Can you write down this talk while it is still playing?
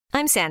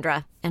I'm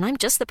Sandra, and I'm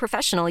just the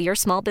professional your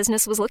small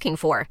business was looking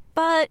for.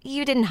 But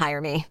you didn't hire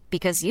me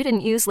because you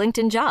didn't use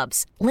LinkedIn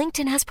Jobs.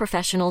 LinkedIn has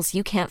professionals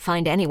you can't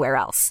find anywhere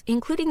else,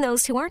 including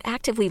those who aren't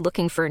actively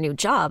looking for a new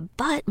job,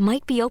 but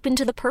might be open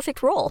to the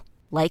perfect role,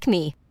 like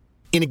me.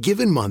 In a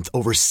given month,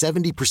 over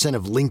 70%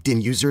 of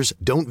LinkedIn users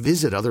don't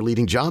visit other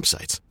leading job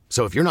sites.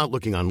 So if you're not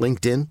looking on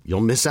LinkedIn,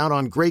 you'll miss out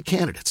on great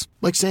candidates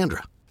like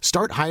Sandra.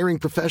 Start hiring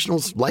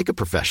professionals like a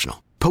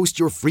professional. Post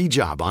your free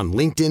job on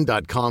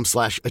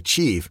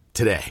linkedin.com/achieve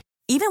today.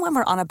 Even when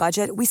we're on a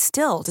budget, we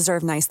still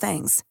deserve nice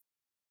things.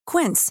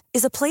 Quince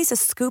is a place to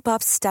scoop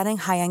up stunning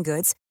high-end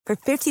goods for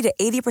 50 to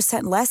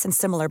 80% less than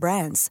similar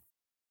brands.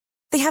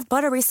 They have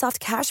buttery soft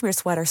cashmere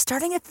sweaters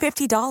starting at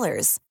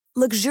 $50,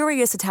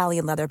 luxurious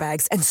Italian leather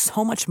bags, and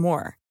so much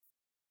more.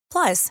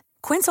 Plus,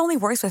 Quince only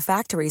works with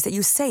factories that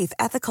use safe,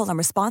 ethical, and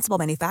responsible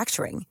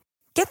manufacturing.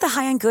 Get the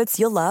high-end goods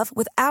you'll love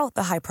without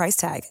the high price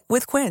tag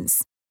with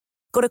Quince.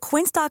 Go to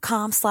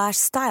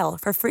quince.com/style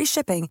for free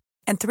shipping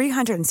and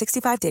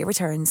 365-day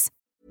returns.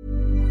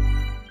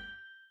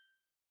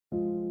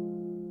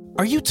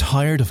 Are you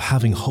tired of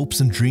having hopes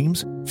and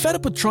dreams? Fed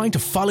up with trying to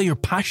follow your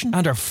passion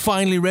and are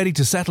finally ready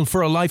to settle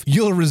for a life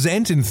you'll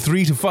resent in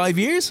 3 to 5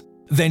 years?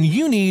 Then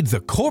you need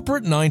the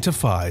Corporate 9 to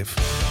 5.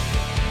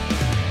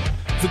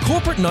 The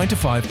Corporate 9 to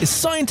 5 is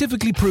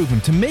scientifically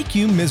proven to make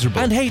you miserable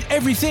and hate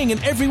everything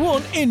and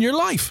everyone in your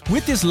life.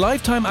 With this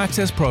lifetime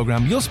access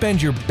program, you'll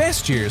spend your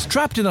best years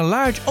trapped in a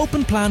large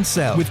open-plan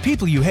cell with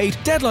people you hate,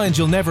 deadlines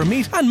you'll never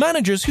meet, and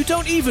managers who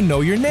don't even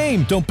know your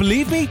name. Don't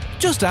believe me?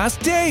 Just ask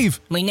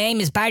Dave. My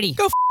name is Barry.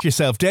 Go f***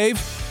 yourself, Dave.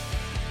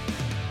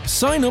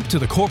 Sign up to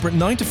the Corporate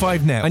 9 to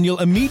 5 now and you'll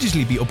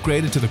immediately be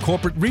upgraded to the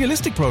Corporate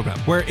Realistic program,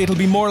 where it'll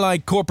be more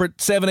like corporate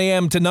 7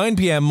 a.m. to 9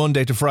 p.m.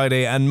 Monday to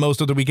Friday and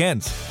most other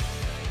weekends.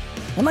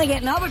 Am I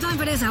getting overtime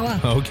for this hour?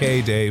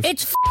 Okay, Dave.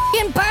 It's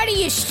f***ing Barry,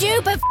 you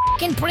stupid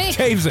f***ing prick.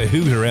 Dave's a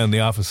hoot around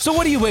the office. So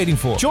what are you waiting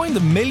for? Join the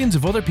millions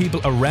of other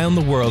people around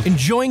the world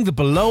enjoying the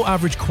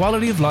below-average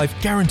quality of life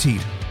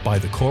guaranteed by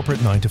the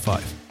Corporate 9 to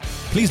 5.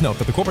 Please note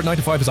that the Corporate 9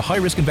 to 5 is a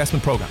high-risk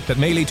investment program that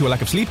may lead to a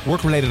lack of sleep,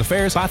 work-related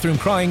affairs, bathroom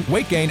crying,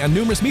 weight gain, and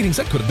numerous meetings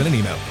that could have been an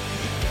email.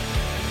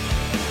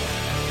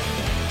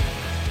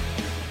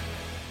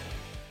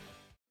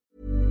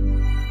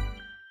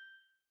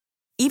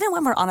 Even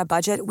when we're on a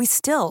budget, we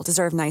still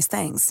deserve nice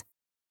things.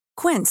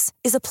 Quince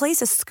is a place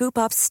to scoop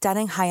up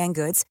stunning high-end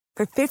goods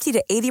for 50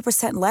 to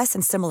 80% less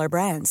than similar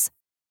brands.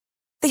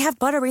 They have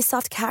buttery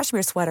soft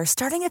cashmere sweaters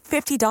starting at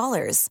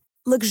 $50,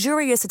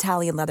 luxurious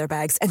Italian leather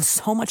bags, and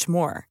so much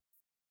more.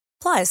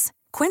 Plus,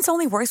 Quince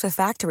only works with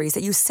factories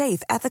that use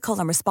safe, ethical,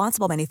 and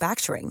responsible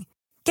manufacturing.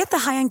 Get the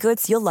high-end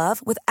goods you'll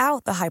love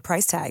without the high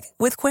price tag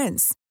with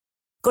Quince.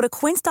 Go to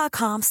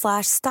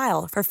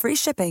quince.com/style for free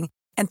shipping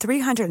and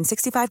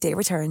 365-day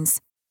returns.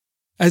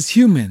 As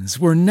humans,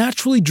 we're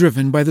naturally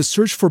driven by the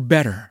search for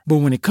better. But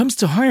when it comes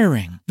to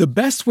hiring, the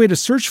best way to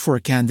search for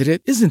a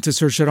candidate isn't to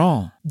search at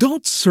all.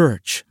 Don't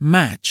search,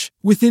 match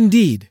with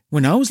Indeed.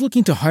 When I was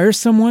looking to hire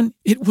someone,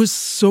 it was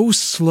so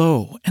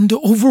slow and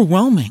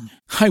overwhelming.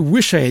 I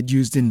wish I had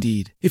used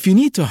Indeed. If you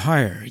need to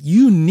hire,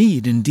 you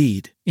need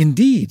Indeed.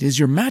 Indeed is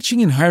your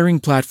matching and hiring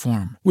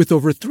platform with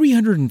over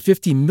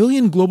 350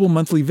 million global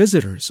monthly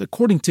visitors,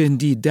 according to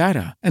Indeed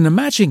data, and a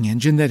matching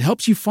engine that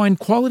helps you find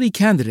quality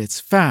candidates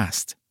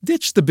fast.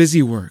 Ditch the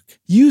busy work.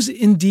 Use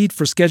Indeed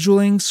for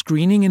scheduling,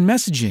 screening, and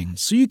messaging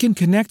so you can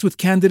connect with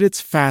candidates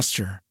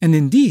faster. And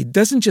Indeed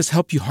doesn't just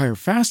help you hire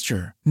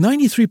faster.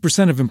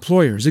 93% of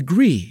employers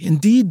agree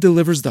Indeed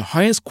delivers the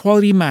highest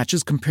quality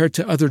matches compared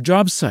to other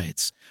job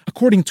sites,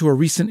 according to a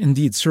recent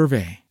Indeed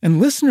survey.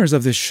 And listeners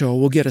of this show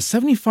will get a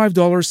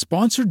 $75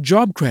 sponsored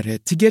job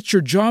credit to get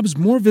your jobs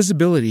more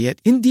visibility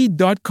at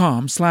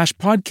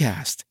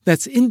Indeed.com/podcast.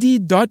 That's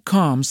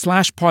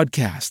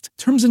Indeed.com/podcast.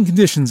 Terms and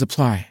conditions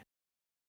apply.